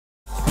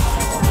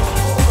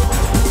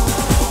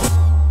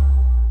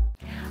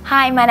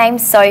Hi, my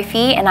name's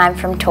Sophie and I'm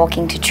from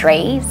Talking to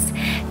Trees.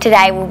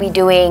 Today we'll be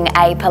doing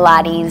a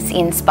Pilates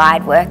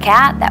inspired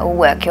workout that will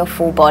work your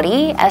full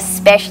body,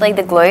 especially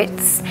the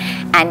glutes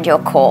and your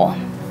core.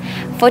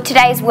 For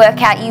today's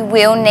workout you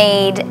will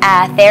need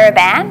a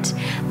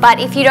TheraBand, but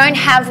if you don't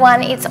have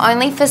one, it's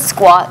only for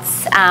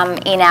squats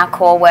in our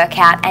core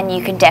workout, and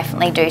you can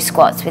definitely do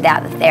squats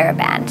without the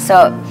TheraBand.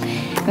 So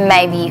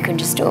maybe you can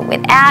just do it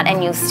without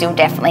and you'll still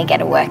definitely get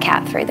a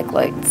workout through the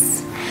glutes.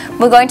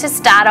 We're going to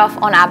start off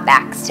on our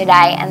backs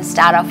today and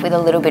start off with a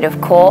little bit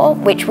of core,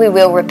 which we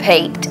will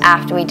repeat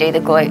after we do the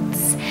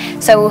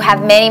glutes. So we'll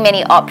have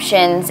many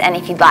options, and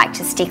if you'd like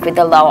to stick with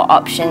the lower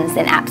options,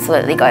 then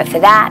absolutely go for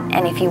that.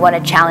 And if you want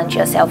to challenge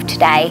yourself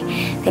today,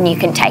 then you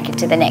can take it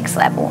to the next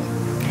level.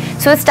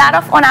 So we'll start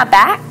off on our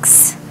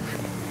backs.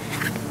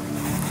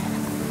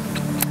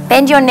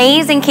 Bend your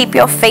knees and keep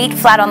your feet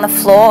flat on the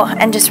floor,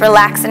 and just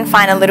relax and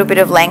find a little bit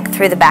of length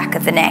through the back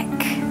of the neck.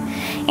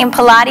 In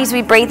Pilates,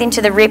 we breathe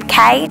into the rib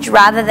cage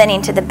rather than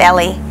into the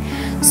belly.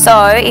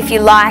 So if you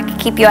like,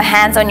 keep your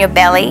hands on your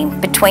belly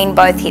between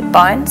both hip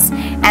bones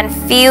and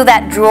feel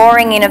that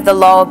drawing in of the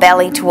lower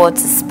belly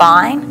towards the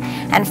spine,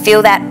 and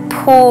feel that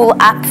pull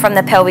up from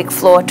the pelvic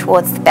floor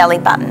towards the belly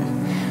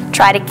button.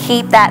 Try to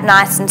keep that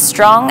nice and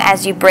strong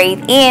as you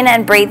breathe in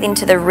and breathe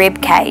into the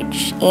rib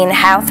cage.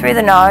 Inhale through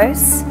the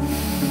nose,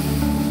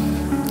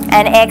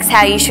 and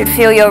exhale. You should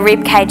feel your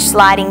rib cage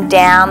sliding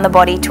down the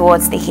body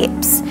towards the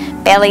hips.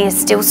 Belly is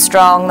still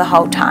strong the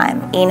whole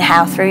time.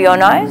 Inhale through your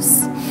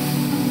nose,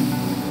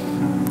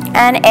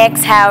 and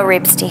exhale,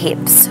 ribs to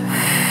hips.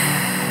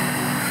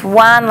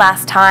 One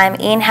last time.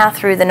 Inhale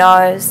through the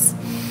nose,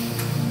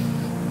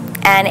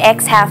 and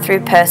exhale through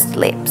pursed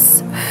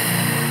lips.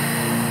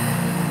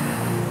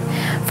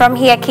 From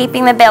here,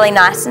 keeping the belly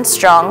nice and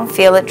strong,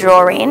 feel it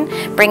draw in.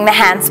 Bring the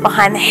hands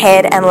behind the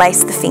head and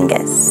lace the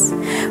fingers.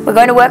 We're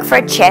going to work for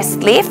a chest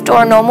lift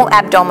or a normal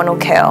abdominal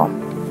curl.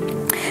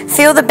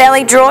 Feel the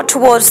belly draw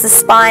towards the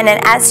spine, and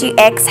as you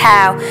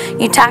exhale,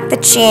 you tuck the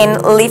chin,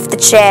 lift the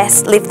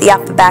chest, lift the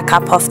upper back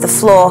up off the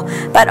floor,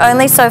 but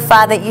only so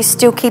far that you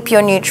still keep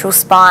your neutral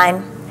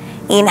spine.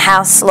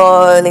 Inhale,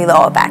 slowly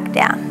lower back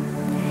down.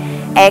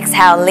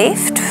 Exhale,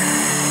 lift,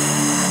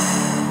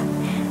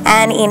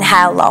 and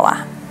inhale,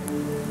 lower.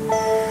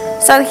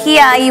 So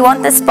here you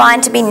want the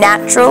spine to be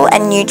natural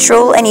and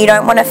neutral, and you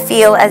don't want to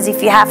feel as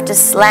if you have to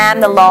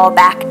slam the lower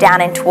back down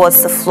and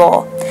towards the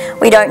floor.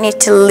 We don't need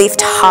to lift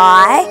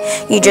high,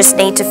 you just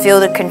need to feel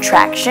the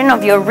contraction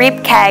of your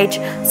rib cage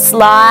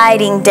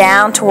sliding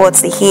down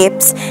towards the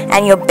hips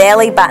and your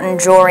belly button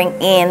drawing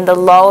in, the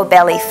lower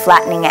belly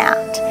flattening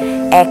out.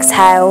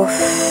 Exhale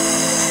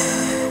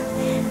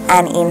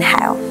and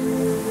inhale.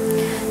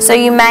 So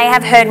you may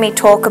have heard me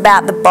talk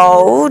about the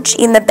bulge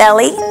in the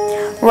belly.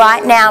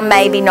 Right now,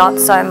 maybe not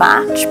so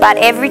much, but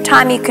every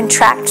time you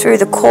contract through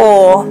the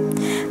core,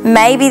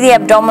 maybe the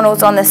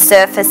abdominals on the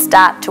surface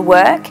start to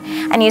work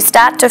and you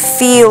start to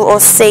feel or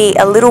see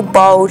a little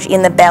bulge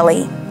in the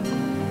belly.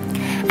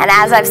 And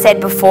as I've said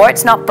before,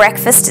 it's not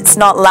breakfast, it's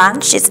not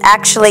lunch, it's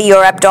actually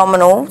your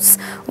abdominals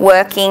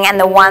working and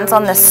the ones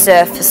on the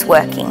surface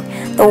working.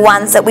 The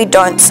ones that we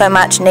don't so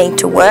much need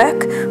to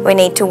work, we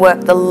need to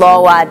work the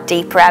lower,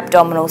 deeper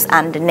abdominals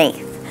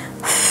underneath.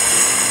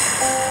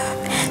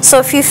 So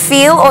if you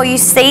feel or you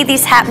see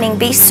this happening,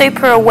 be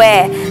super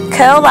aware.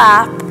 Curl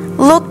up,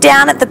 look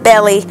down at the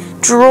belly,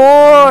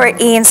 draw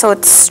it in so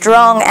it's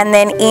strong, and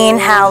then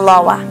inhale,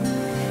 lower.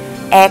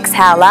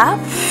 Exhale up,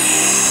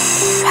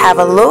 have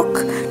a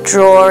look,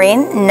 draw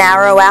in,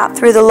 narrow out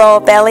through the lower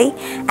belly,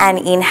 and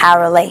inhale,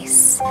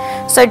 release.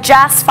 So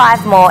just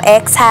 5 more.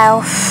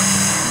 Exhale,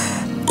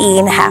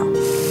 inhale,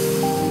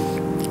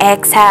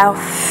 exhale,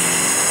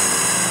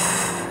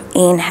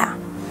 inhale.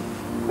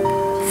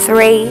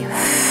 3,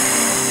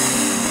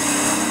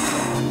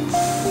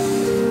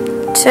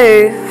 2,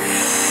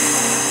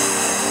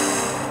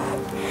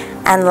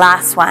 and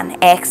last one.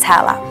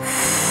 Exhale up,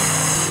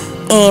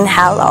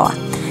 inhale, lower.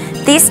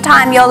 This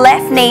time your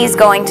left knee is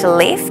going to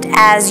lift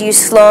as you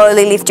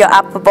slowly lift your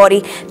upper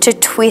body to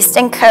twist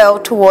and curl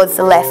towards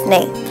the left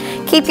knee.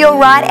 Keep your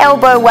right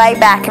elbow way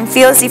back and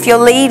feel as if you're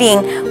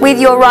leading with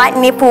your right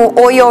nipple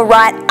or your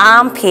right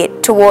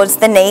armpit towards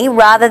the knee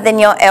rather than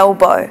your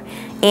elbow.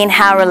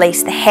 Inhale,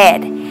 release the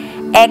head.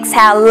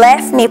 Exhale,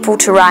 left nipple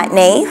to right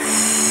knee.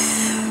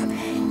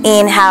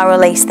 Inhale,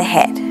 release the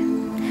head.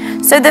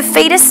 So the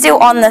feet are still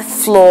on the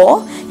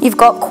floor. You've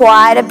got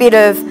quite a bit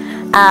of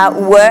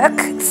work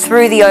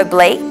through the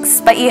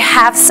obliques, but you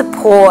have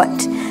support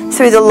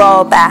through the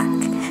lower back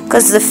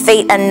because the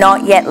feet are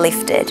not yet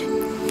lifted.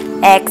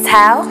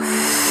 Exhale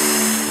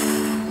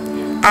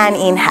and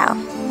inhale.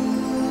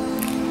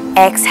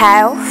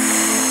 Exhale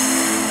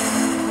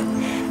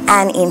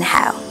and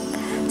inhale.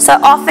 So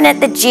often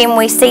at the gym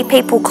we see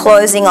people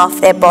closing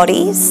off their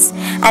bodies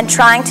and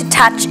trying to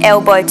touch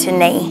elbow to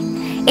knee.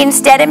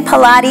 Instead, in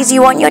Pilates,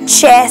 you want your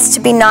chest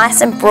to be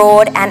nice and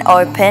broad and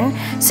open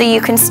so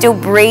you can still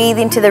breathe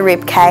into the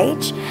rib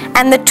cage.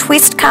 And the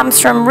twist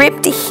comes from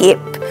rib to hip,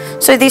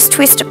 so this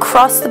twist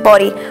across the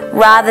body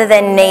rather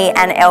than knee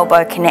and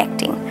elbow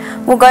connecting.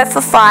 We'll go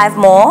for 5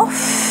 more.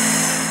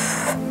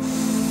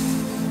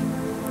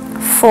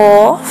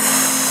 4,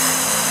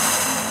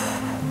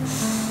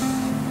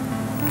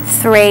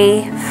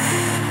 3,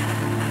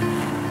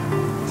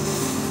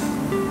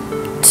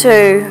 2,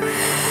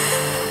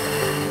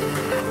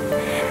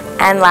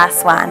 and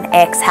last one.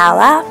 Exhale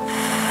up,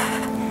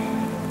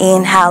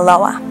 inhale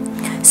lower.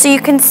 So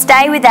you can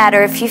stay with that,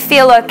 or if you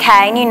feel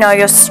okay and you know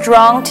you're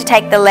strong to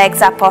take the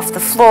legs up off the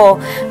floor,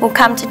 we'll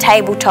come to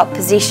tabletop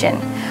position.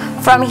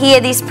 From here,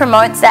 this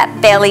promotes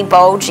that belly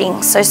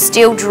bulging, so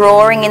still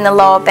drawing in the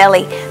lower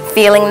belly,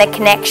 feeling the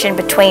connection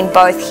between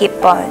both hip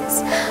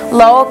bones.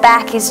 Lower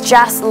back is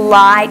just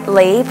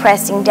lightly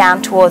pressing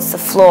down towards the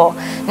floor,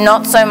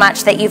 not so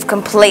much that you've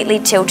completely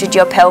tilted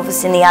your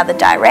pelvis in the other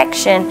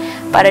direction,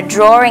 but a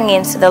drawing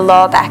in so the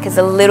lower back is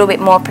a little bit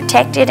more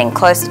protected and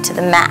closer to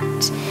the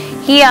mat.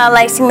 Here,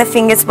 lacing the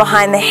fingers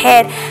behind the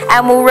head,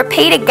 and we'll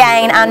repeat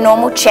again our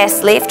normal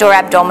chest lift or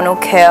abdominal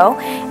curl,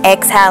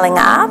 exhaling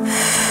up,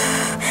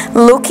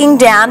 looking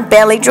down,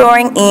 belly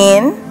drawing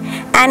in,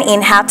 and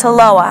inhale to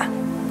lower.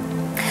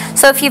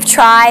 So if you've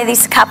tried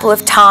this a couple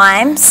of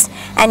times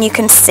and you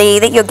can see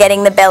that you're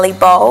getting the belly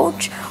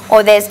bulge,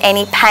 or there's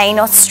any pain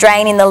or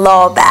strain in the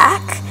lower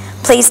back,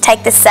 please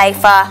take the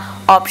safer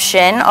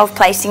option of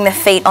placing the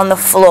feet on the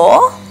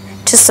floor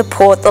to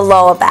support the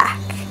lower back.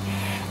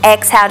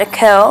 Exhale to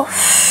curl,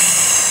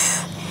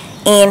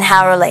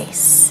 inhale,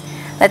 release.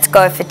 Let's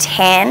go for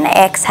 10,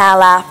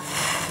 exhale up,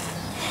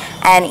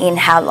 and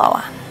inhale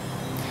lower.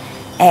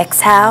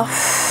 Exhale,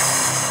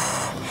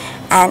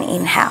 and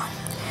inhale.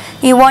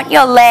 You want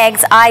your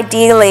legs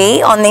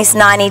ideally on this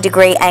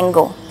 90-degree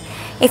angle.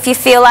 If you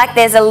feel like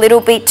there's a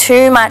little bit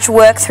too much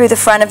work through the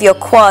front of your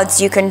quads,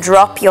 you can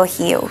drop your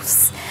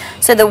heels.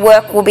 So the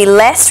work will be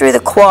less through the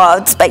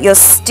quads, but you're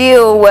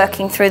still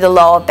working through the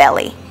lower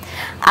belly.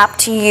 Up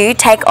to you,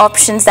 take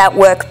options that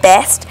work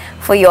best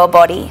for your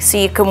body so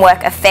you can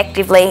work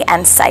effectively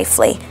and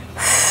safely.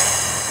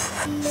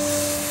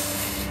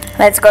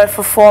 Let's go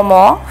for 4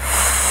 more.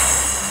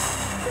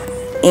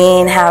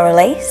 Inhale,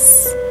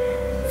 release.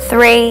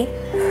 3,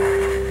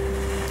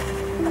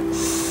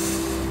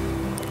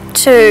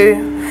 2,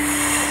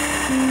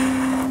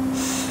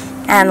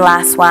 and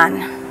last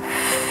one.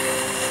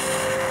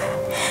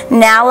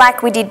 Now,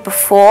 like we did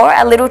before,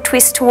 a little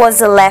twist towards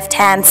the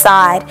left-hand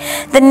side.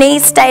 The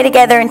knees stay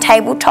together in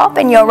tabletop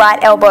and your right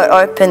elbow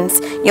opens.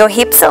 Your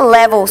hips are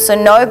level, so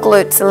no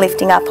glutes are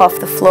lifting up off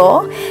the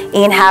floor.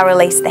 Inhale,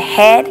 release the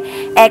head.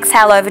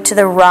 Exhale over to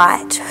the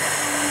right.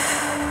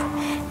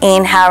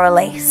 Inhale,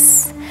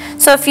 release.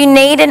 So if you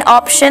need an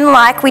option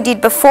like we did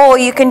before,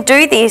 you can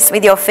do this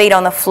with your feet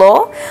on the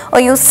floor,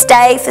 or you'll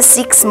stay for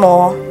 6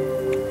 more.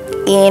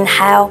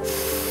 Inhale,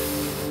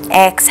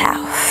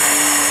 exhale.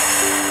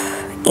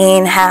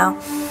 Inhale,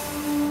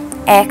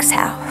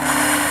 exhale.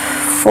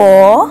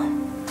 4,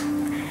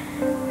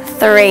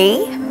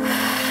 3,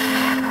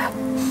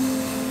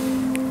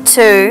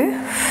 2,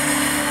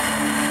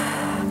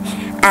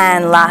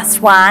 and last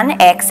one.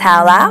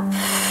 Exhale up,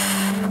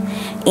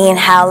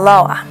 inhale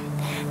lower.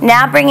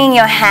 Now bringing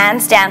your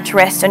hands down to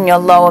rest on your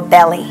lower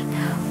belly,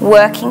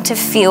 working to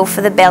feel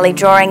for the belly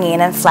drawing in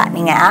and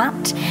flattening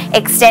out.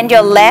 Extend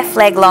your left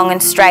leg long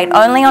and straight,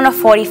 only on a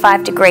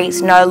 45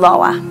 degrees, no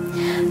lower.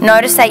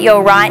 Notice that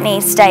your right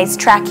knee stays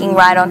tracking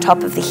right on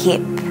top of the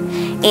hip.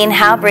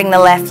 Inhale, bring the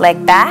left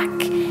leg back.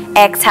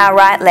 Exhale,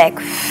 right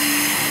leg.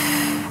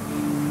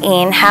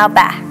 Inhale,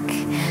 back.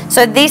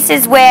 So this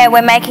is where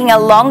we're making a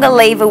longer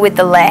lever with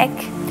the leg.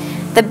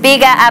 The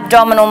bigger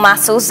abdominal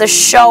muscles, the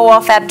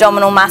show-off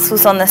abdominal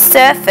muscles on the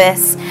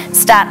surface,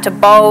 start to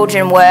bulge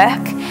and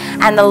work,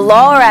 and the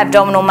lower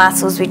abdominal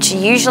muscles, which are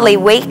usually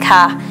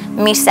weaker,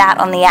 miss out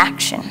on the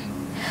action.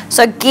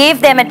 So give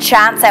them a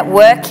chance at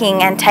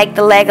working and take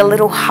the leg a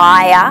little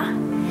higher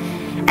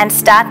and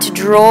start to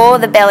draw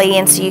the belly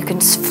in so you can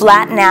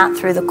flatten out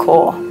through the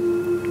core.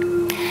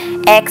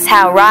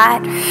 Exhale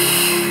right,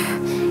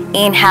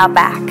 inhale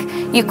back.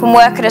 You can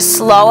work at a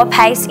slower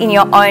pace in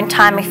your own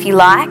time if you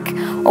like,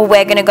 or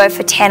we're going to go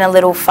for 10 a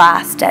little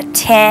faster.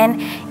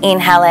 10,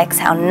 inhale,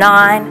 exhale,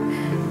 9,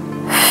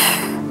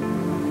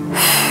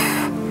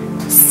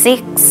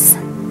 6,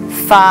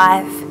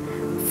 5,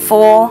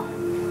 4,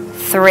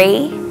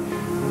 3,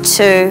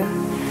 2,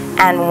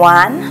 and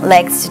 1.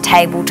 Legs to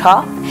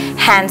tabletop.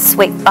 Hands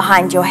sweep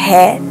behind your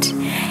head.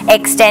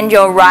 Extend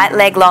your right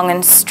leg long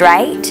and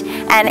straight,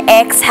 and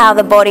exhale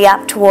the body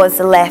up towards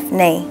the left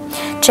knee.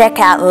 Check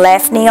out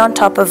left knee on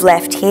top of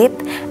left hip,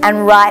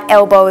 and right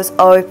elbow is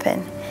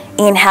open.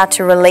 Inhale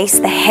to release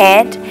the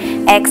head.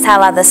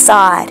 Exhale other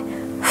side.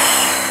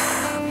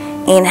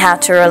 Inhale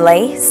to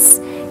release.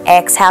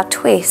 Exhale,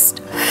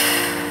 twist.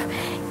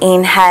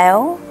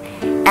 Inhale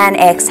and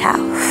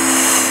exhale.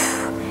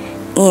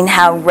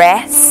 Inhale,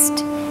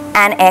 rest,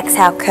 and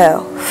exhale,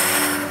 curl.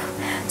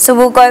 So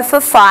we'll go for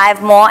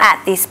 5 more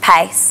at this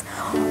pace.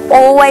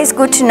 Always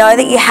good to know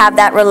that you have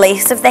that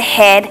release of the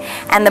head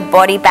and the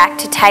body back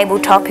to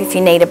tabletop if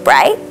you need a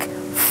break.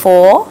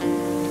 4,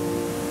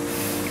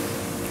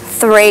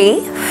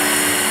 3,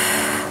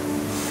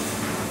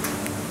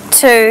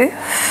 2,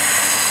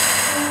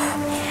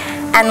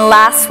 And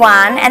last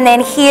one, and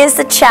then here's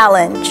the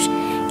challenge.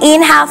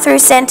 Inhale through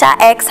center,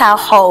 exhale,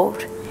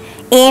 hold.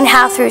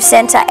 Inhale through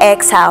center,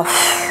 exhale.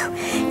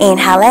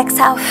 Inhale,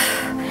 exhale.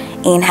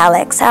 Inhale,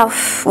 exhale.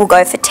 We'll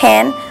go for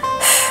 10,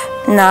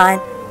 9,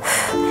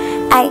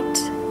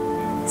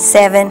 8,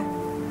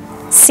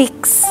 7,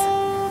 6,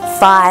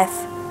 5,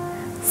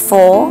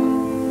 4,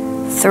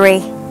 3,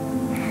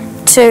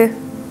 2,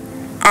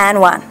 and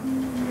 1.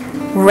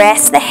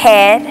 Rest the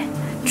head.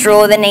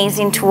 Draw the knees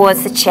in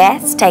towards the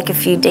chest. Take a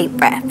few deep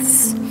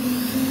breaths.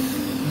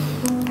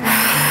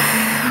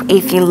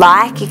 If you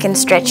like, you can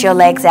stretch your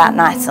legs out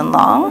nice and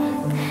long.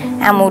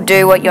 And we'll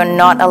do what you're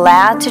not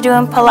allowed to do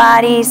in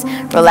Pilates.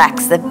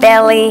 Relax the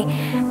belly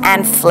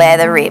and flare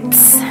the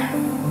ribs.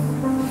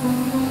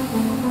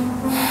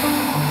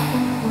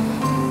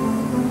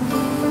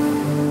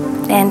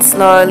 Then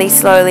slowly,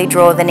 slowly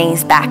draw the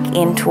knees back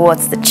in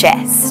towards the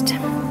chest.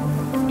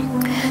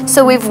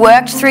 So we've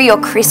worked through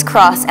your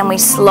crisscross and we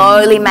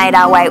slowly made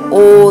our way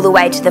all the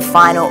way to the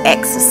final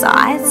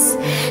exercise.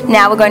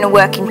 Now we're going to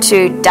work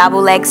into double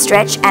leg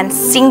stretch and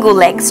single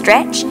leg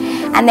stretch.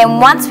 And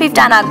then once we've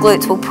done our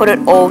glutes, we'll put it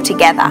all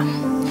together.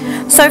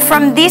 So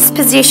from this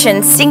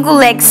position, single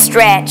leg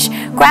stretch,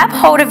 grab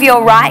hold of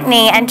your right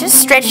knee and just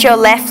stretch your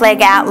left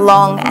leg out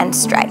long and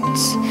straight.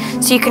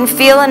 So you can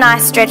feel a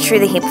nice stretch through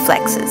the hip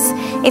flexors.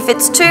 If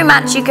it's too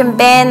much, you can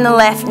bend the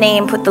left knee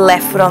and put the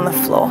left foot on the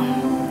floor.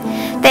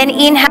 Then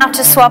inhale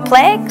to swap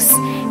legs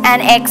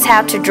and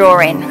exhale to draw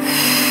in.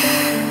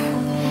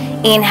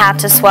 Inhale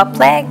to swap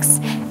legs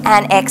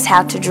and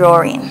exhale to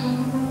draw in.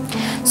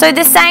 So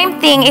the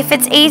same thing, if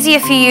it's easier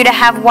for you to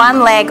have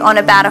one leg on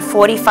about a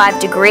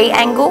 45-degree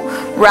angle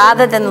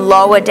rather than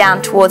lower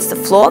down towards the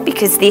floor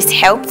because this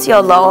helps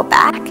your lower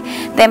back,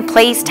 then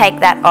please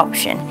take that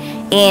option.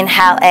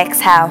 Inhale,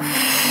 exhale.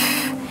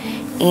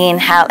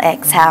 Inhale,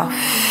 exhale.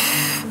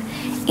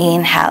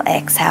 Inhale,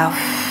 exhale.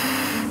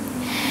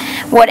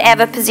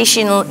 Whatever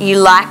position you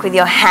like with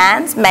your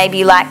hands, maybe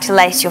you like to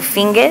lace your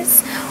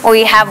fingers, or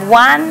you have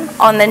one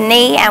on the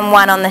knee and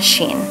one on the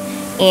shin.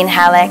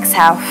 Inhale,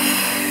 exhale.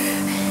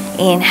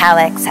 Inhale,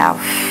 exhale.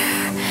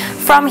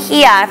 From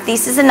here, if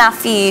this is enough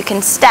for you, you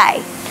can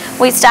stay.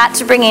 We start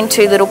to bring in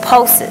 2 little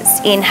pulses.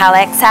 Inhale,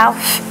 exhale.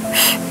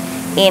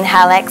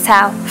 Inhale,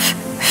 exhale.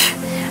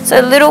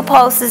 So little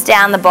pulses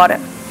down the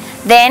bottom.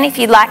 Then if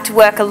you'd like to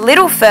work a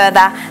little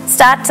further,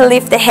 start to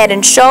lift the head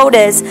and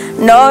shoulders,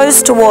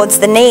 nose towards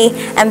the knee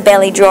and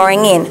belly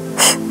drawing in.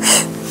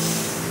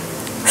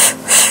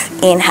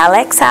 Inhale,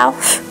 exhale.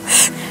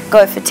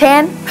 Go for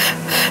 10,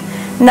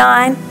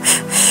 9,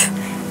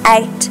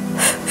 8,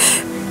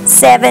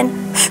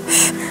 7,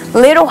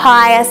 little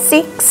higher,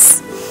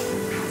 6,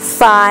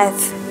 5,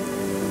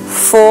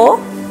 4,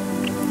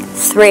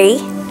 3,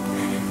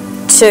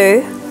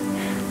 2,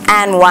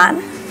 and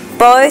 1.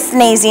 Both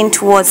knees in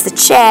towards the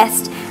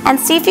chest and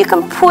see if you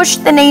can push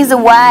the knees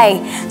away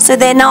so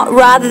they're not,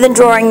 rather than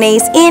drawing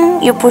knees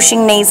in, you're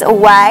pushing knees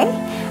away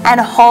and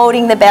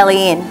holding the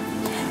belly in.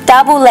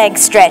 Double leg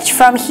stretch.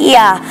 From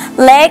here,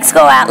 legs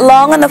go out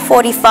long on the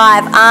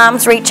 45,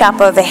 arms reach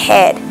up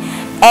overhead.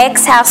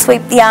 Exhale,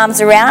 sweep the arms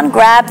around,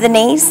 grab the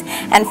knees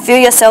and feel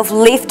yourself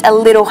lift a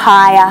little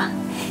higher.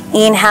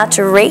 Inhale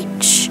to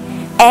reach,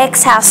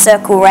 exhale,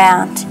 circle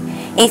round.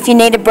 If you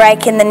need a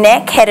break in the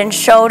neck, head and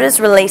shoulders,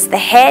 release the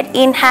head.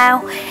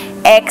 Inhale,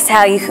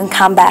 exhale, you can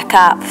come back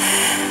up.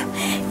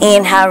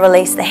 Inhale,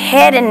 release the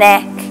head and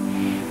neck.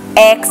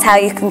 Exhale,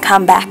 you can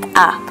come back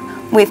up.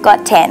 We've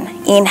got 10.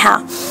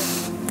 Inhale,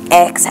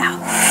 exhale.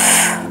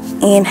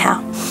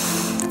 Inhale,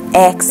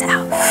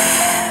 exhale.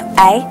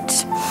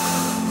 8,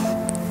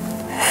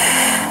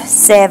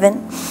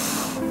 7,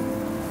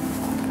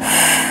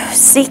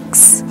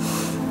 6,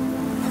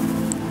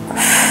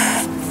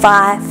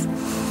 5,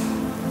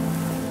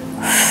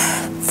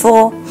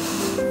 4,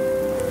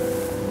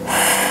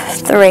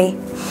 3,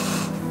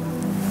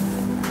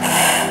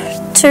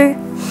 2,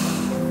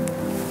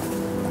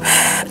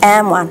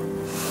 and 1.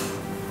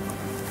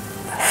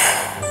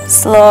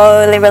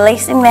 Slowly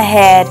releasing the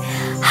head,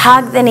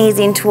 hug the knees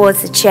in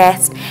towards the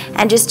chest,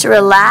 and just to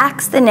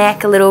relax the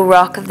neck, a little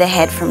rock of the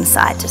head from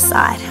side to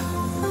side.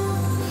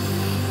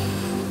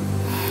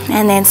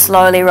 And then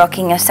slowly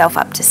rocking yourself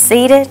up to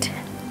seated.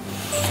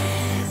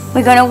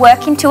 We're going to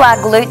work into our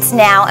glutes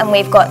now, and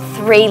we've got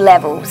 3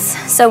 levels.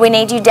 So we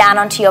need you down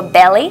onto your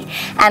belly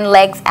and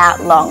legs out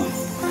long.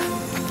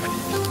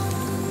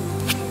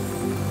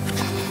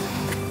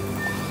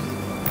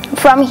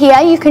 From here,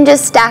 you can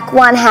just stack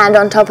one hand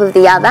on top of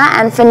the other,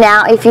 and for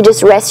now, if you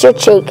just rest your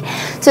cheek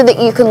so that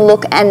you can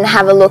look and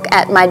have a look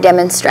at my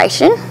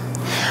demonstration.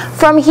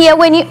 From here,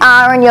 when you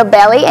are on your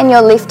belly and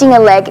you're lifting a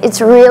leg, it's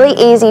really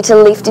easy to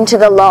lift into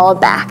the lower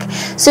back.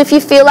 So if you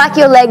feel like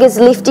your leg is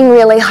lifting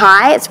really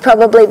high, it's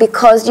probably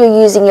because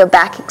you're using your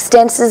back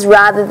extensors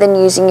rather than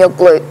using your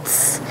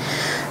glutes.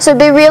 So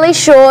be really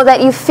sure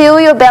that you feel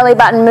your belly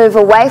button move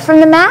away from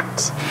the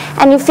mat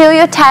and you feel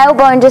your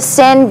tailbone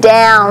descend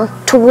down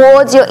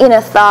towards your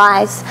inner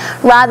thighs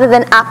rather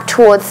than up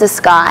towards the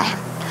sky.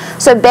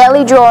 So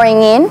belly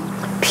drawing in,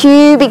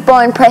 pubic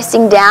bone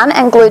pressing down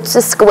and glutes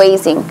are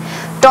squeezing.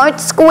 Don't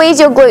squeeze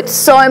your glutes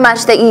so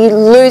much that you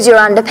lose your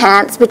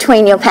underpants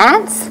between your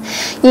pants.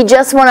 You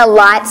just want a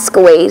light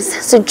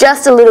squeeze, so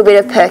just a little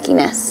bit of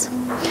perkiness.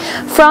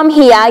 From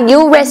here,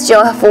 you'll rest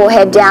your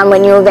forehead down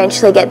when you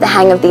eventually get the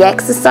hang of the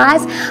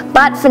exercise,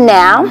 but for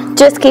now,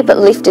 just keep it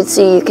lifted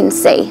so you can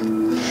see.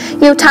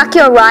 You'll tuck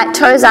your right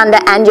toes under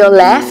and your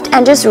left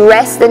and just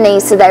rest the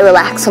knees so they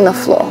relax on the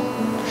floor.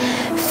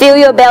 Feel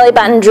your belly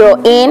button draw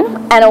in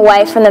and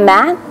away from the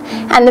mat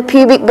and the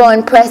pubic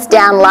bone press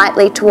down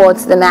lightly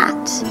towards the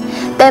mat.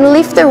 Then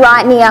lift the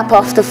right knee up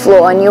off the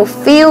floor and you'll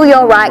feel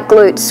your right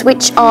glute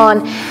switch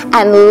on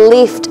and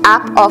lift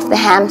up off the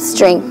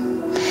hamstring.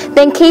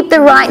 Then keep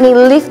the right knee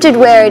lifted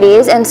where it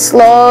is and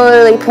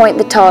slowly point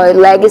the toe,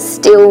 leg is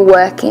still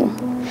working.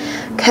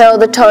 Curl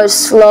the toes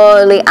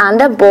slowly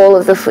under, ball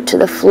of the foot to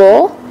the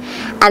floor,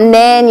 and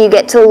then you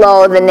get to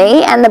lower the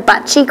knee and the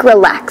butt cheek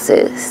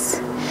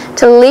relaxes.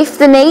 To lift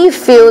the knee,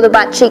 feel the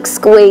butt cheek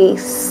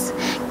squeeze.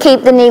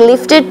 Keep the knee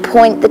lifted,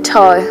 point the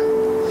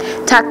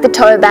toe. Tuck the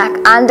toe back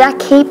under,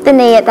 keep the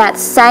knee at that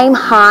same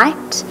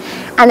height,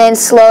 and then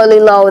slowly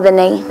lower the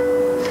knee.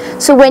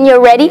 So when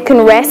you're ready, you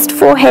can rest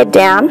forehead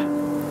down,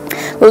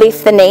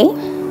 lift the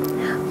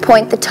knee,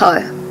 point the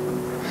toe.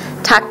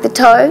 Tuck the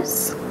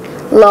toes,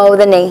 lower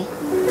the knee.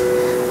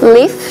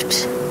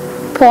 Lift,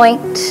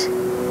 point,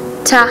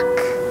 tuck,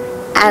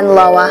 and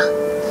lower.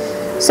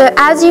 So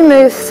as you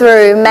move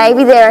through,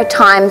 maybe there are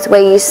times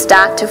where you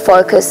start to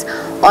focus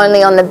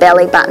only on the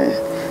belly button.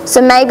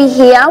 So maybe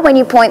here, when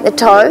you point the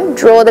toe,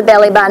 draw the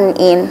belly button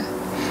in,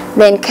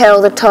 then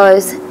curl the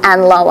toes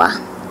and lower.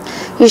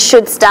 You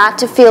should start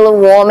to feel a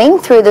warming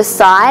through the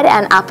side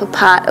and upper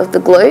part of the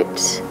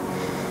glute.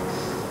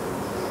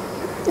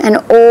 And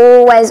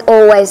always,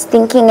 always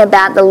thinking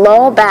about the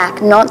lower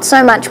back, not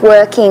so much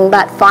working,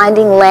 but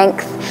finding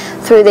length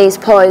through these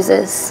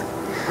poses.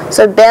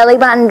 So belly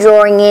button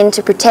drawing in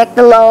to protect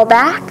the lower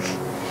back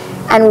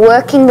and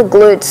working the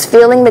glutes,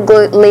 feeling the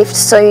glute lift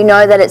so you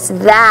know that it's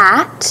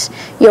that,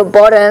 your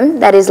bottom,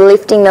 that is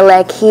lifting the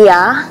leg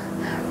here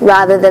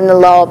rather than the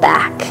lower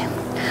back.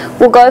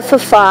 We'll go for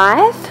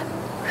 5,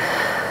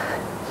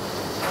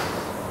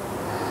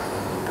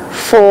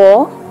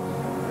 4,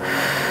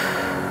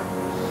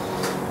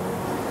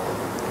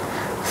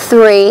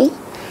 3,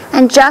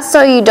 and just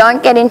so you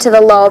don't get into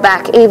the lower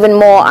back even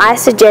more, I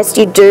suggest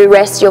you do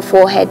rest your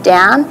forehead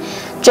down,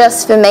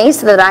 just for me,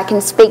 so that I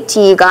can speak to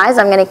you guys.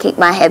 I'm going to keep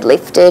my head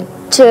lifted.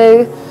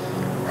 2.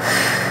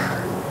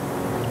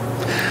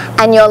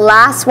 And your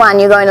last one,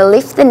 you're going to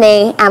lift the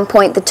knee and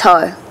point the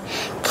toe.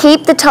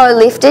 Keep the toe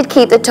lifted,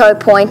 keep the toe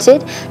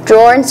pointed,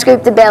 draw and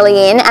scoop the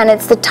belly in, and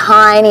it's the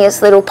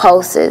tiniest little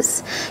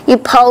pulses. You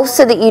pulse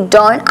so that you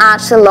don't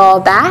arch the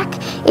lower back.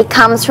 It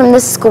comes from the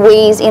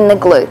squeeze in the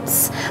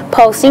glutes.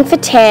 Pulsing for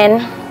 10,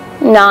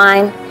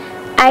 9,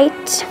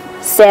 8,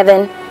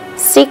 7,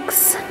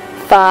 6,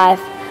 5,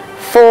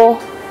 4,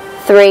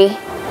 3,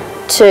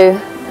 2,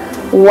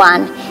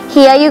 1.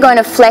 Here you're going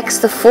to flex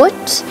the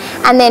foot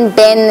and then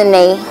bend the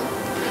knee.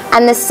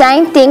 And the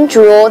same thing,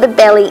 draw the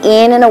belly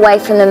in and away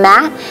from the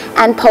mat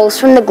and pulse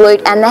from the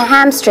glute and the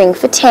hamstring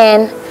for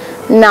 10,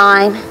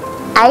 9,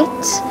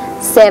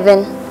 8,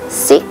 7,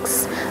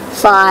 6,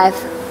 5,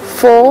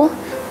 4,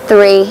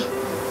 3,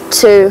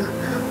 2,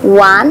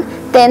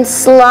 1. Then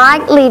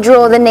slightly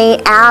draw the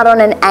knee out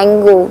on an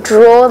angle.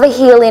 Draw the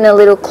heel in a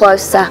little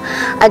closer.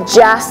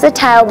 Adjust the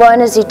tailbone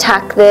as you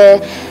tuck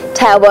the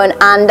tailbone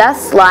under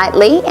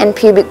slightly and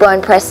pubic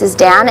bone presses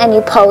down, and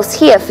you pulse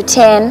here for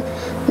 10,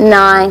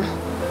 9,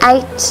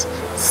 8,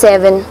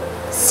 7,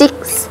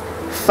 6,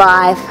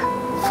 5,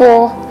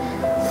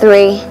 4,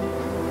 3,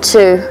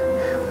 2,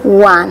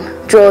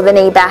 1. Draw the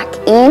knee back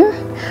in,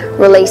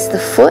 release the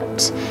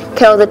foot,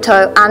 curl the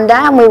toe under,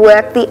 and we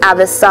work the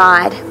other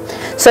side.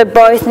 So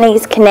both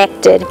knees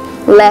connected,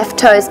 left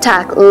toes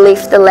tuck,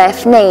 lift the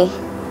left knee.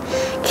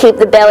 Keep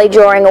the belly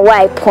drawing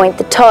away, point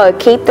the toe,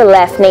 keep the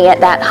left knee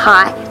at that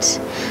height.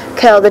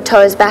 Curl the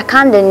toes back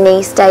under,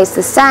 knee stays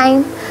the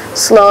same,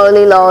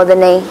 slowly lower the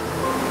knee.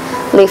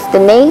 Lift the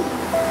knee,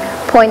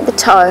 point the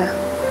toe,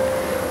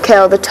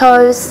 curl the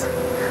toes,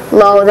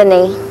 lower the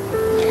knee.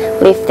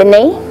 Lift the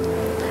knee,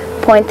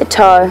 point the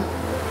toe,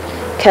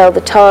 curl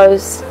the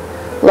toes,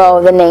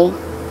 lower the knee.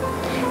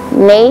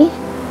 Knee,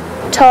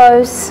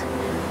 toes,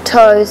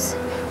 toes,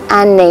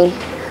 and knee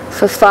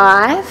for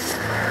 5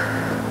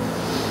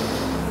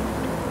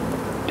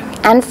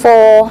 and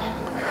 4,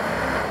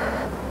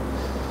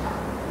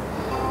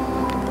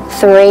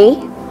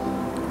 3,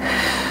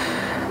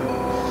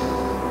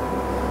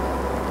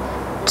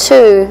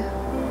 2,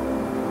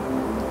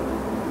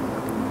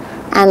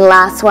 and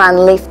last one,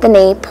 lift the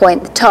knee,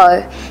 point the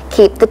toe.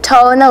 Keep the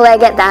toe and the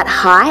leg at that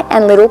height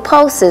and little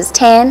pulses.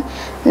 10,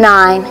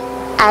 9,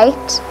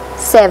 8,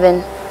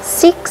 7,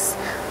 6,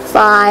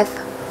 5,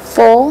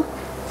 4,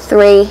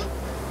 3,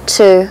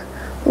 2,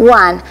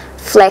 1.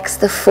 Flex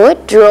the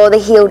foot, draw the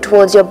heel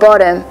towards your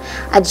bottom.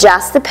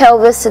 Adjust the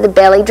pelvis so the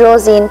belly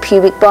draws in,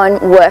 pubic bone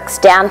works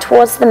down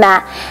towards the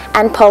mat,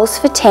 and pulse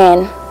for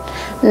 10,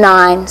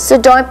 9. So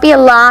don't be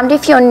alarmed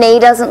if your knee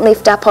doesn't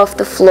lift up off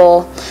the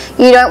floor.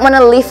 You don't want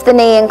to lift the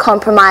knee and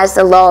compromise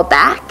the lower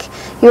back.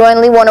 You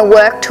only want to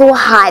work to a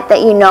height that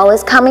you know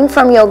is coming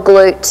from your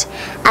glute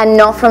and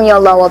not from your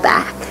lower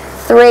back.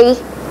 3,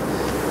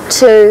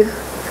 2,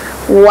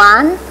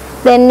 1.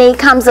 Then knee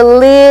comes a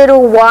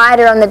little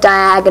wider on the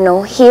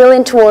diagonal, heel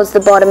in towards the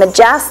bottom,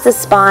 adjust the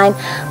spine.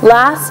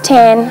 Last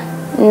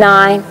 10,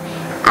 9,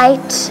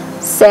 8,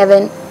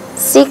 7,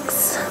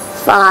 6,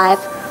 5,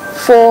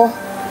 4,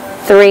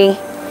 3,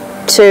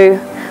 2,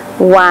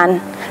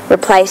 1.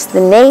 Replace the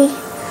knee,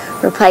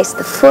 replace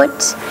the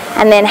foot,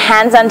 and then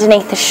hands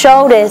underneath the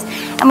shoulders,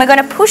 and we're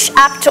going to push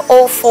up to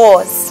all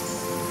fours.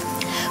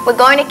 We're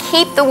going to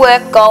keep the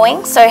work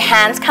going, so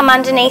hands come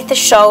underneath the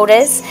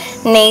shoulders,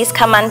 knees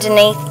come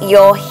underneath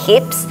your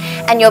hips,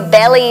 and your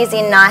belly is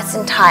in nice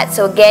and tight.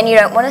 So again, you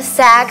don't want to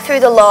sag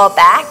through the lower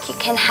back. You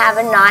can have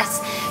a nice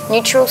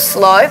neutral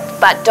slope,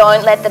 but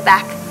don't let the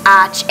back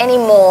arch any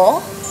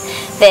more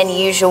than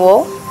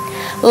usual.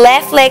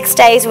 Left leg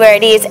stays where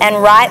it is and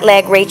right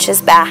leg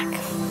reaches back.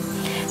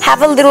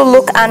 Have a little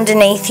look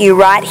underneath you.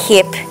 Right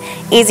hip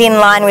is in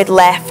line with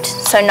left,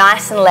 so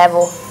nice and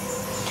level.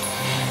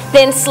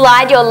 Then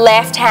slide your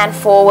left hand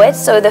forward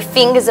so the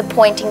fingers are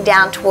pointing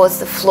down towards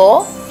the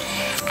floor.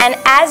 And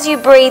as you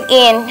breathe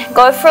in,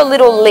 go for a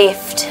little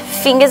lift.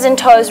 Fingers and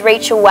toes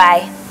reach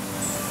away.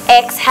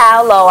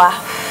 Exhale, lower.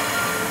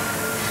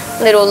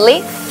 Little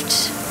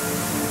lift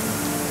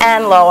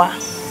and lower.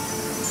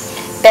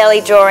 Belly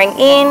drawing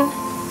in,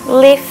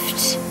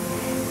 lift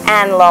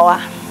and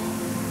lower.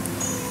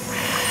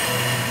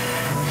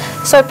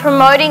 So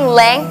promoting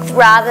length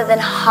rather than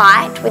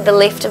height with the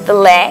lift of the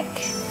leg.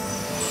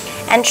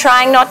 And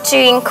trying not to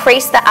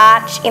increase the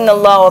arch in the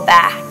lower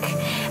back.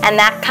 And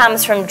that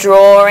comes from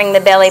drawing the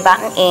belly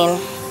button in.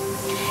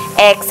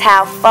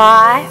 Exhale,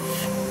 5,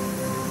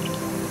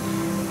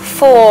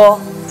 4,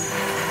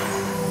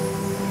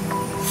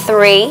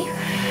 3,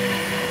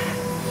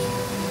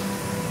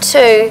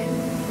 2,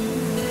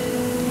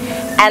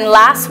 and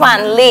last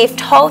one, lift.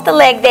 Hold the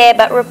leg there,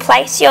 but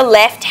replace your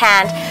left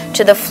hand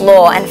to the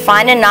floor and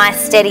find a nice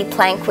steady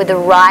plank with the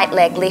right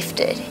leg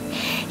lifted.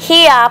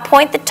 Here,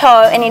 point the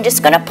toe and you're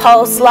just going to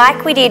pulse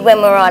like we did when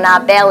we were on our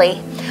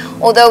belly.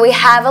 Although we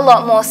have a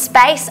lot more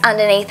space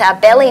underneath our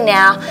belly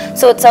now,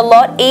 so it's a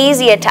lot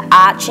easier to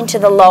arch into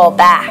the lower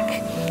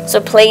back. So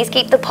please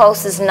keep the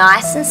pulses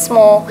nice and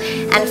small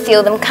and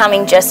feel them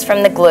coming just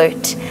from the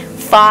glute.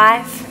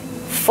 5,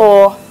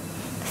 4,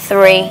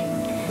 3,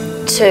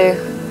 2,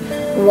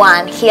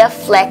 1. Here,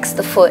 flex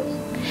the foot.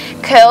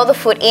 Curl the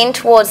foot in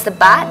towards the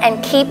butt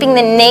and keeping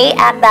the knee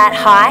at that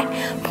height,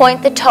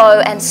 point the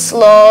toe and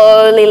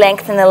slowly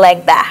lengthen the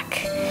leg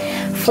back.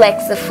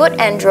 Flex the foot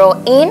and draw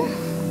in,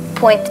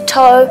 point the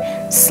toe,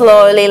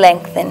 slowly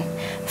lengthen.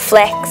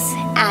 Flex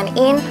and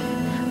in,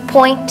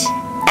 point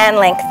and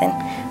lengthen.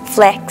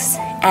 Flex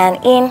and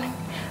in,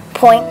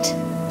 point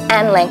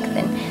and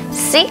lengthen.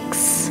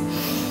 6,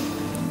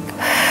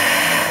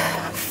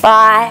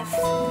 5,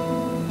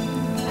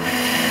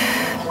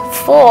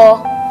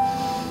 4,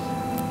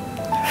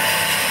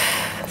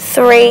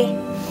 3,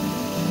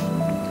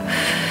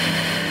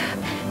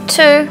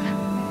 2,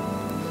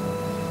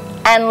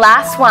 and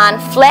last one,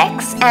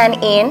 flex and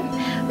in.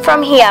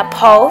 From here,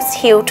 pulse,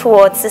 heel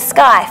towards the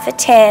sky for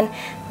 10,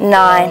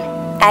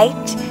 9,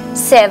 8,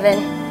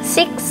 7,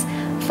 6,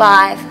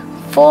 5,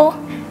 4,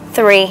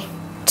 3,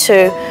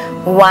 2,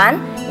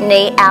 1.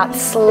 Knee out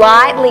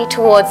slightly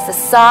towards the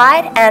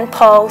side and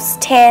pulse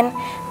 10,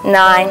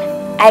 9,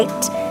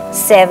 8,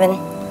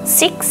 7,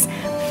 6,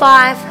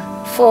 5,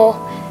 4,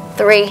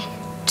 3,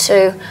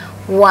 2,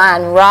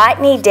 1. Right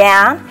knee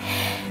down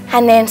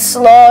and then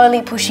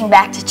slowly pushing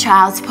back to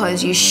child's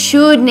pose. You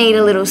should need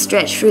a little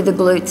stretch through the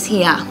glutes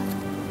here.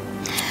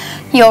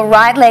 Your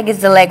right leg is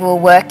the leg we're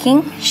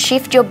working.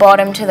 Shift your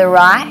bottom to the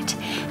right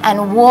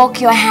and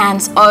walk your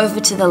hands over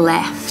to the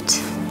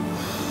left.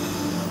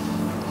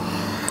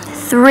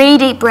 3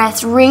 deep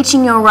breaths,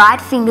 reaching your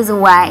right fingers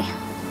away.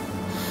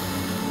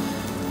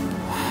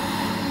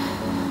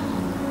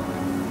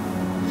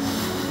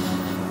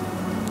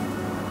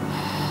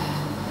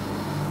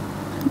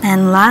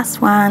 And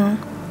last one.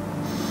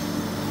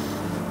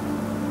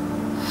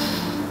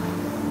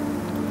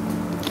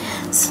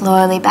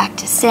 Slowly back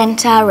to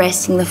center,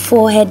 resting the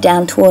forehead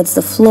down towards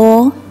the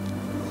floor.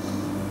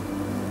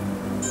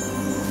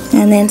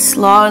 And then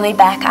slowly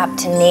back up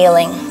to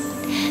kneeling.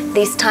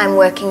 This time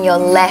working your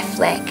left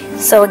leg.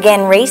 So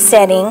again,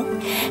 resetting,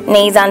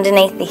 knees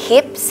underneath the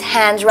hips,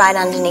 hands right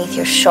underneath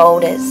your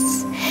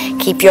shoulders.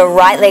 Keep your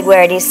right leg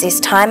where it is this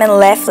time and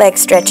left leg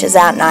stretches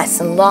out nice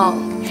and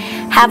long.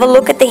 Have a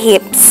look at the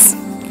hips,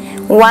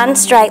 one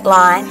straight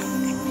line.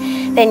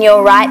 Then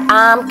your right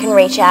arm can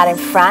reach out in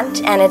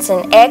front and it's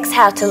an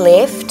exhale to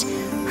lift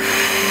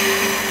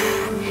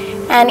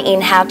and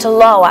inhale to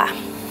lower.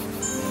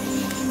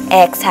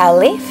 Exhale,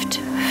 lift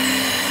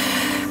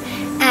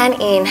and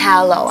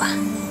inhale, lower.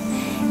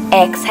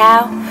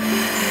 Exhale,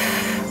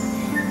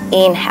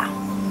 inhale.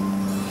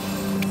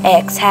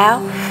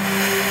 Exhale,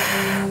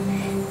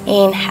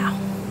 inhale.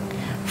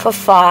 for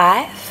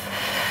 5,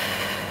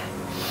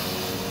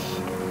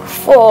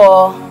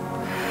 4,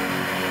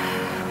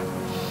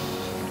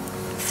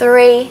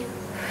 3,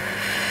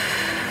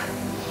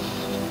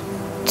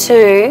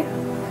 2,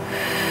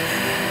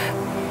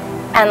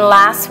 and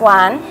last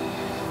one.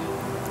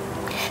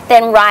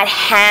 Then right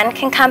hand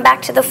can come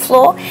back to the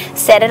floor.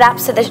 Set it up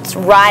so that it's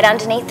right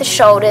underneath the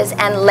shoulders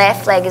and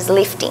left leg is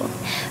lifting.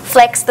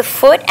 Flex the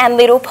foot and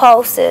little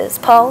pulses.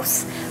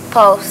 Pulse,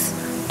 pulse,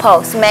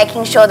 pulse.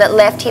 Making sure that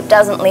left hip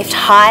doesn't lift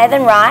higher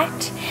than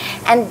right.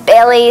 And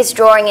belly is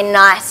drawing in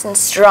nice and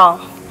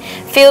strong.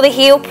 Feel the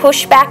heel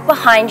push back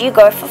behind you.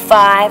 Go for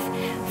 5,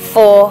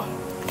 4,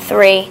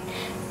 3,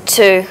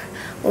 2,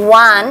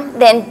 1.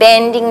 Then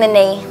bending the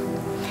knee.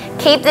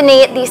 Keep the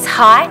knee at this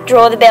height,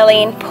 draw the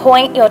belly in,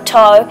 point your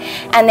toe,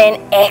 and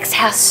then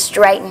exhale,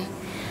 straighten.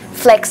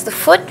 Flex the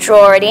foot,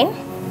 draw it in,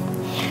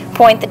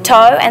 point the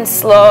toe, and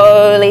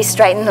slowly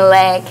straighten the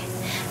leg.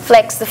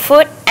 Flex the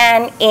foot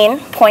and in,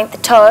 point the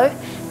toe,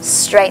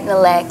 straighten the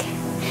leg.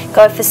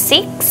 Go for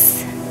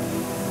 6,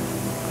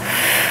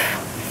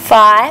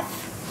 5,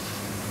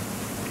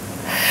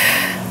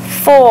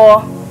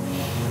 4,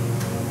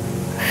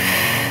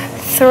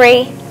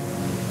 3,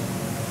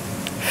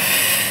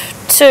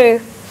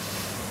 2,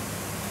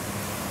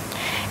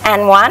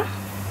 and 1.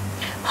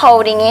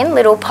 Holding in,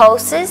 little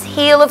pulses,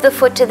 heel of the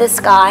foot to the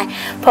sky.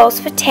 Pulse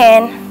for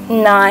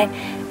 10, 9,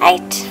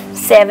 8,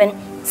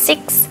 7,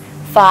 6,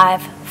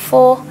 5,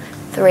 4,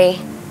 3,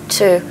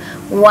 2,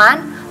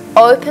 1.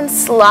 Open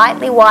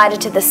slightly wider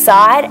to the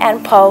side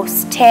and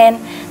pulse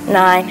 10,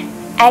 9,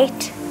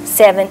 8,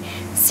 7,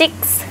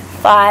 6,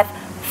 5,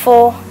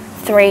 4,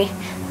 3,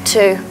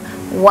 2,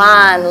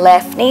 1.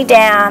 Left knee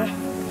down,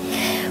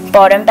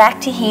 bottom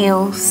back to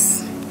heels.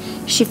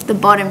 Shift the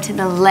bottom to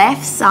the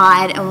left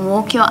side and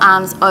walk your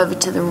arms over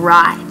to the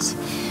right.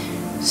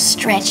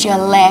 Stretch your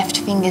left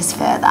fingers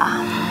further.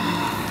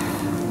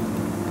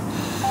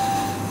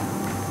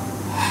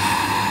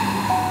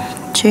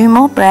 Two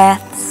more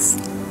breaths.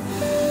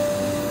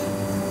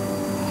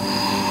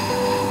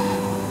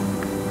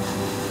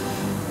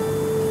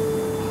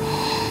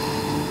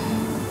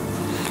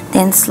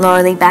 Then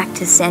slowly back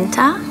to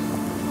center.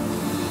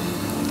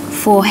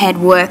 Forehead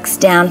works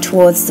down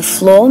towards the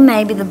floor.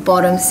 Maybe the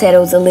bottom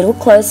settles a little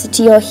closer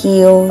to your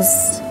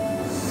heels.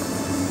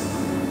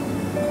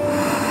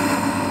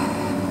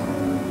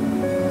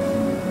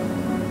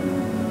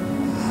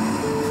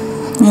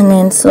 And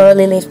then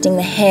slowly lifting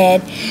the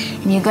head.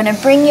 And you're going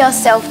to bring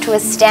yourself to a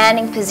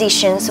standing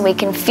position so we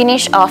can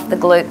finish off the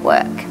glute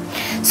work.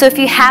 So if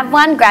you have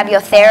one, grab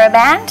your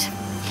TheraBand.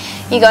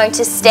 You're going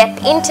to step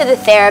into the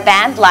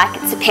TheraBand like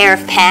it's a pair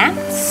of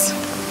pants.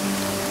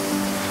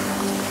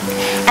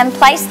 And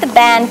place the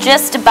band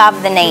just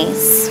above the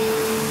knees.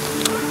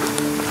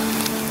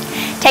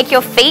 Take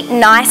your feet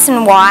nice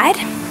and wide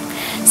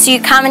so you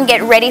come and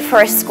get ready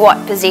for a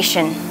squat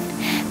position.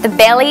 The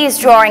belly is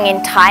drawing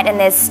in tight and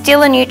there's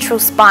still a neutral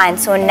spine,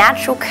 so a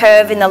natural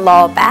curve in the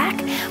lower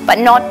back, but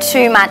not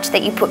too much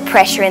that you put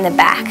pressure in the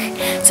back.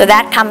 So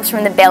that comes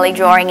from the belly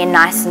drawing in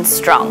nice and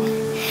strong.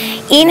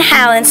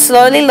 Inhale and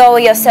slowly lower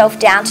yourself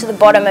down to the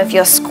bottom of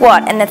your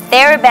squat, and the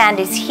TheraBand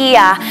is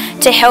here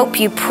to help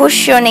you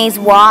push your knees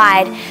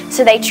wide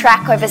so they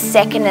track over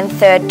second and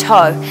third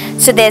toe.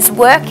 So there's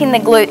work in the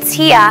glutes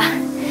here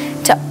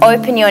to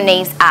open your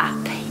knees up.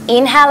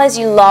 Inhale as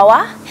you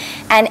lower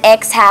and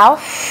exhale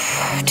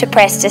to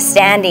press to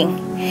standing.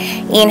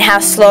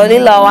 Inhale, slowly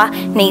lower,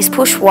 knees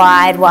push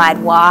wide,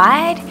 wide,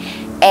 wide.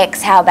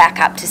 Exhale back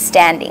up to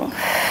standing.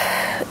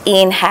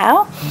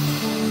 Inhale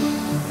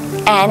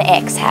and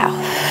exhale.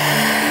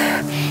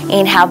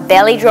 Inhale,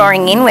 belly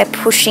drawing in, we're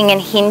pushing and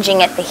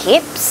hinging at the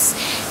hips.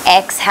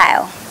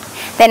 Exhale.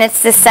 Then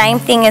it's the same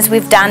thing as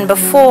we've done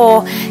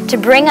before. To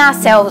bring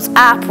ourselves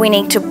up, we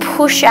need to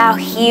push our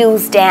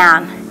heels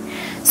down.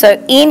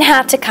 So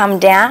inhale to come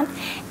down,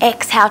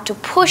 exhale to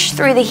push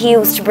through the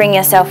heels to bring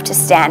yourself to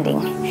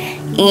standing.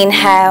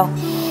 Inhale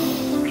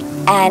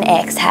and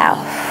exhale.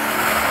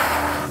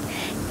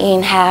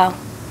 Inhale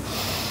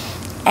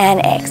and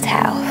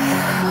exhale.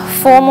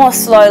 4 more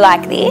slow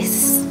like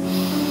this.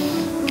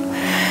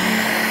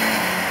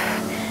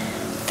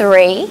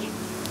 3,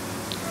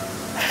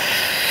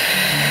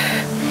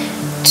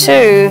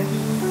 2,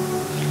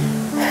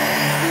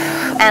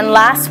 and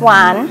last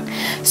one.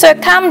 So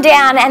come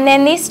down, and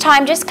then this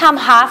time just come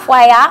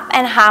halfway up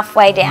and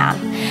halfway down.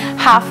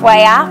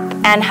 Halfway up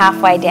and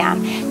halfway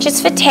down.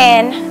 Just for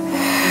 10,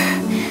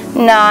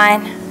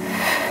 9,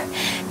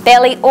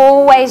 belly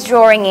always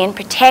drawing in,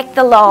 protect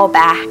the lower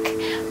back.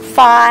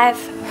 5,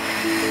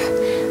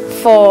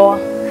 4,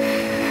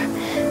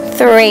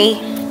 3,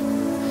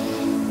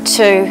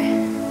 2,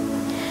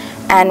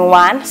 and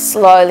 1.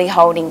 Slowly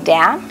holding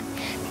down,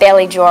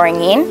 belly drawing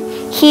in.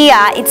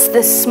 Here, it's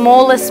the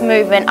smallest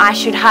movement. I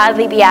should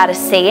hardly be able to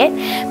see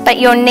it, but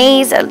your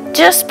knees are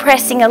just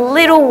pressing a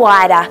little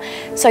wider.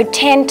 So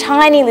 10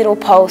 tiny little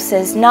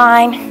pulses.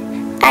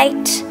 9,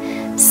 8,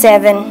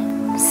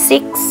 7,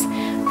 6,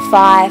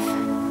 5,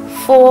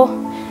 4,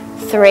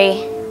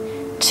 3,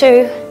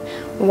 2,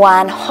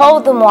 1.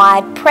 Hold them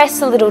wide,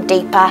 press a little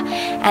deeper,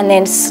 and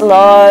then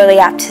slowly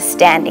up to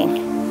standing.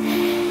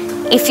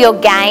 If you're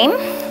game,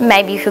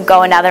 maybe you could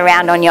go another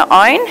round on your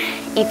own.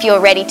 If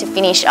you're ready to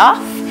finish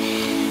off,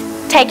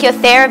 take your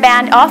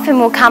TheraBand off and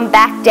we'll come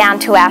back down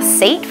to our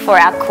seat for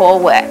our core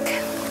work.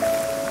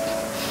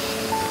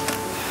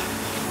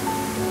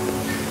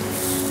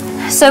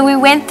 So we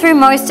went through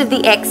most of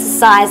the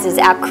exercises,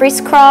 our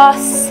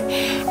crisscross,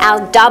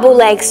 our double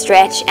leg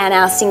stretch and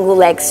our single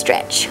leg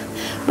stretch.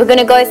 We're going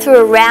to go through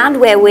a round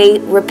where we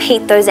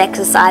repeat those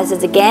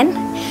exercises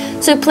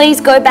again. So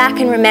please go back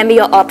and remember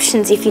your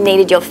options if you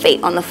needed your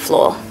feet on the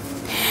floor.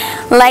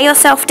 Lay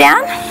yourself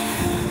down.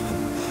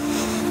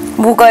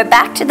 We'll go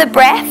back to the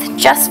breath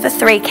just for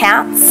 3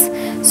 counts.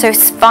 So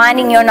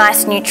finding your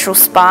nice neutral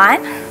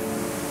spine.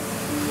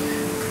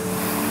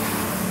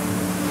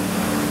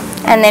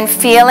 And then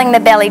feeling the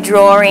belly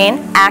draw in,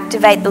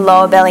 activate the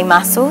lower belly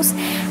muscles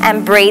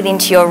and breathe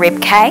into your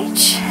rib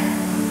cage.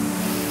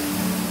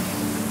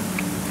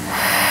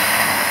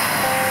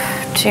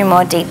 2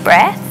 more deep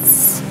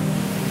breaths.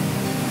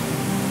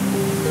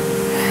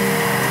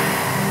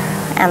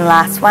 And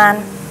last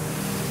one.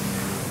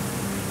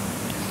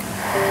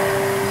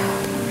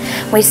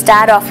 We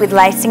start off with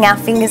lacing our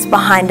fingers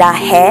behind our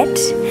head,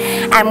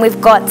 and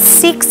we've got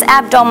 6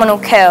 abdominal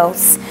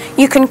curls.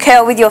 You can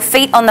curl with your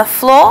feet on the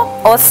floor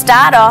or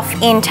start off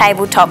in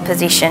tabletop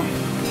position.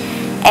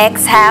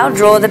 Exhale,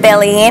 draw the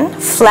belly in,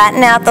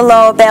 flatten out the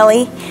lower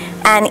belly,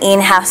 and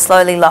inhale,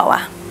 slowly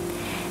lower.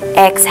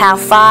 Exhale,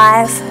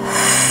 5,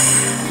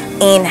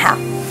 inhale,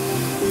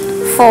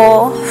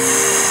 4,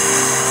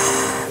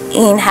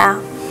 inhale,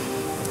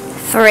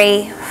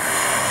 3,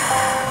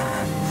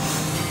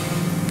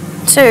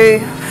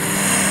 2,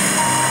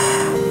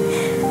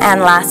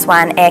 and last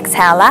one,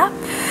 exhale up,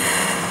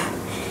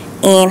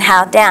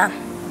 inhale down.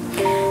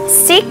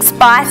 6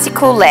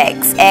 bicycle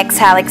legs.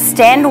 Exhale,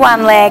 extend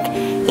one leg,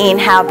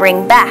 inhale,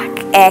 bring back,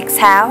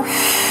 exhale,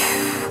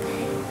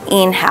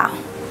 inhale,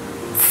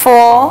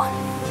 4,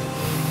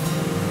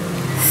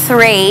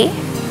 3,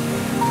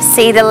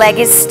 see the leg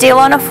is still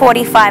on a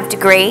 45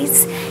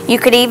 degrees. You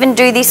could even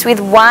do this with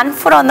 1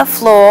 foot on the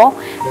floor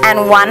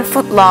and 1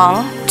 foot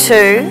long,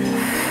 2,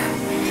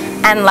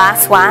 and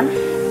last one.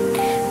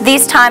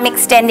 This time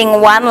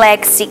extending one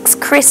leg, 6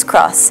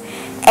 crisscross.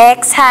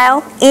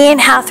 Exhale,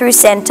 inhale through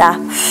center.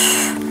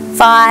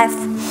 5,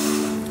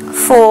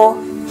 4,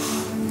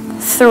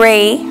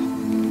 3,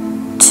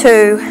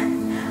 2,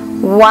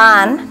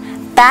 1.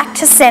 Back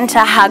to center,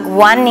 hug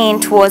one knee in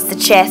towards the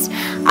chest.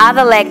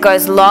 Other leg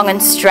goes long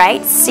and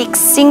straight. 6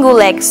 single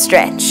leg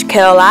stretch.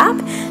 Curl up,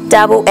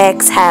 double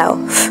exhale.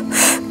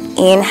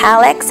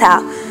 Inhale,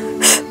 exhale.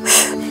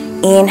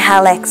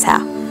 Inhale,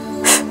 exhale.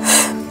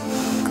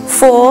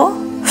 4,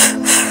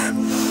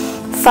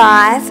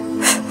 5,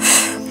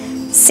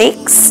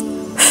 6,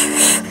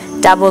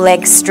 double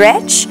leg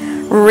stretch.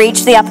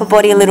 Reach the upper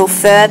body a little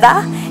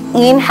further.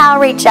 Inhale,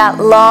 reach out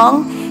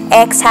long.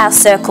 Exhale,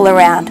 circle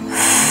around.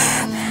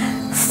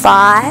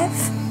 5,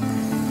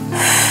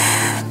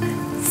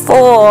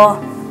 4,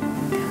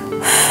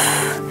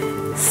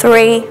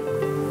 3,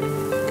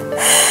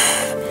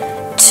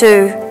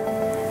 2,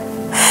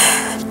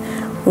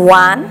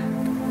 1.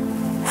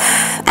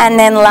 And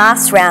then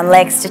last round,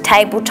 legs to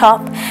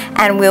tabletop,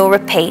 and we'll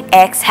repeat.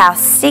 Exhale,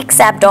 6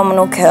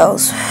 abdominal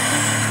curls.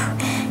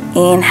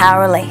 Inhale,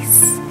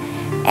 release.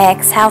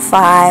 Exhale,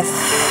 5.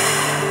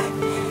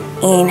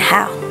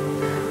 Inhale.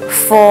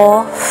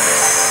 4,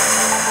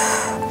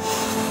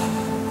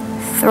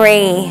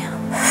 3,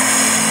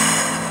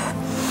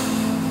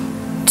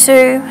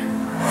 2,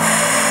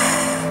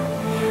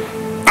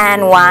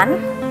 and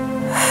 1.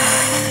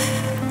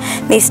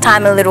 This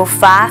time a little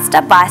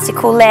faster.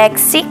 Bicycle leg.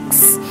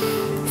 6,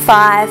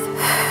 5,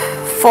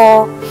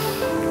 4,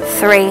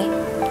 3,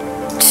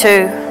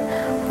 2,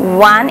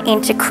 1.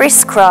 Into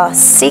crisscross.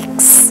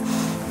 6,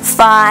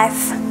 5,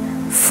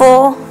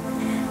 4,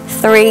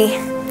 3,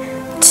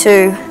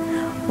 2,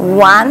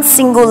 1.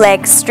 Single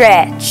leg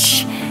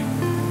stretch.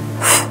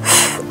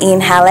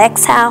 Inhale,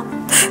 exhale.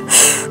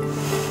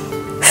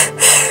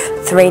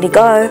 3 to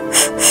go.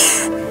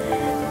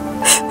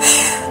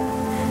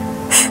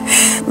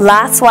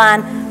 Last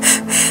one.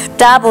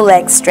 Double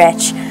leg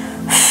stretch.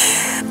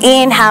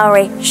 Inhale,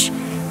 reach.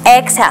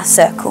 Exhale,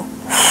 circle.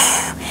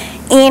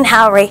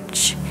 Inhale,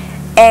 reach.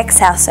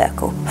 Exhale,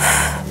 circle.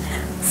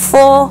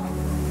 4,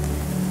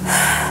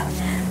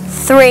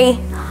 3.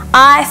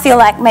 I feel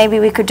like maybe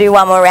we could do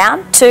one more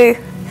round. 2.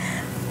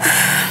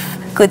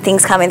 Good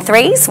things come in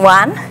 3s.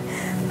 1.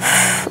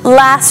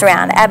 Last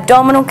round.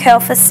 Abdominal curl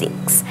for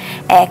 6.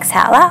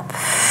 Exhale up.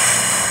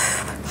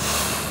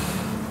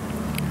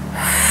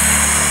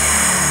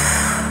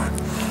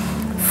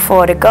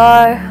 4 to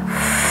go.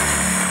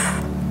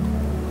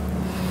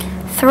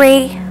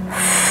 3,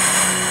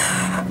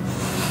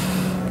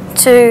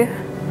 2,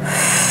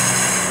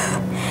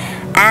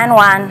 and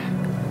 1.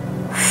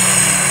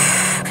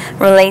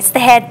 Release the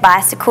head,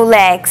 bicycle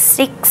legs.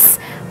 6,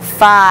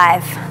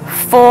 5,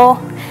 4,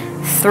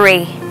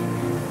 3,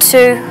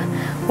 2,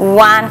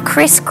 1.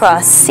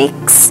 Crisscross.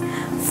 6,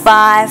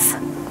 5,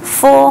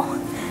 4,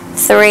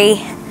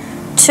 3,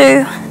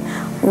 2,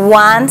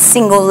 1.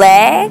 Single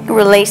leg,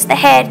 release the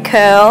head,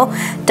 curl,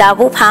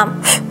 double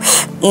pump.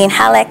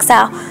 Inhale,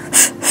 exhale.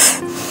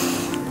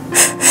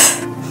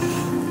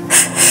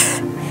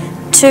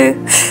 2,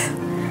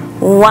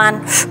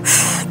 1.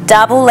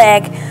 Double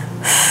leg.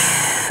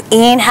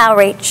 Inhale,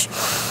 reach.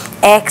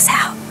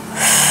 Exhale.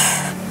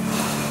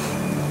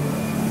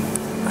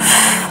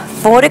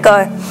 4 to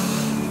go.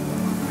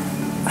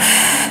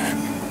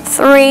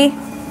 3,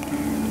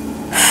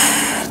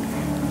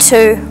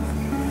 2,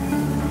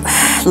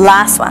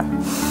 last one.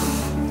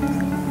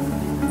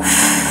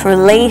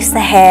 Release the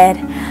head,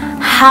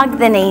 hug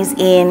the knees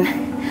in.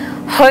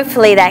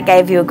 Hopefully that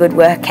gave you a good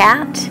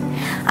workout.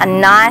 A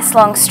nice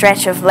long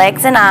stretch of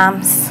legs and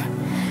arms.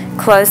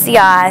 Close the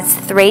eyes,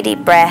 3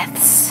 deep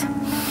breaths.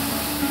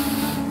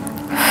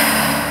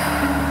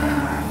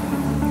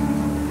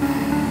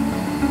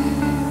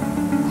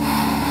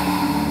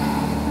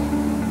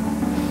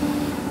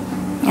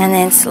 And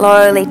then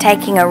slowly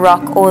taking a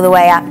rock all the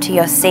way up to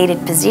your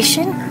seated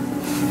position.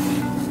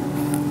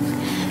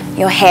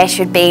 Your hair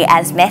should be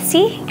as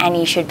messy and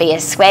you should be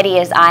as sweaty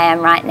as I am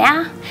right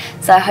now.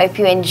 So I hope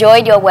you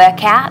enjoyed your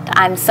workout.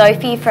 I'm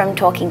Sophie from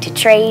Talking to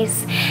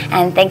Trees,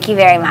 and thank you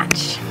very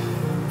much.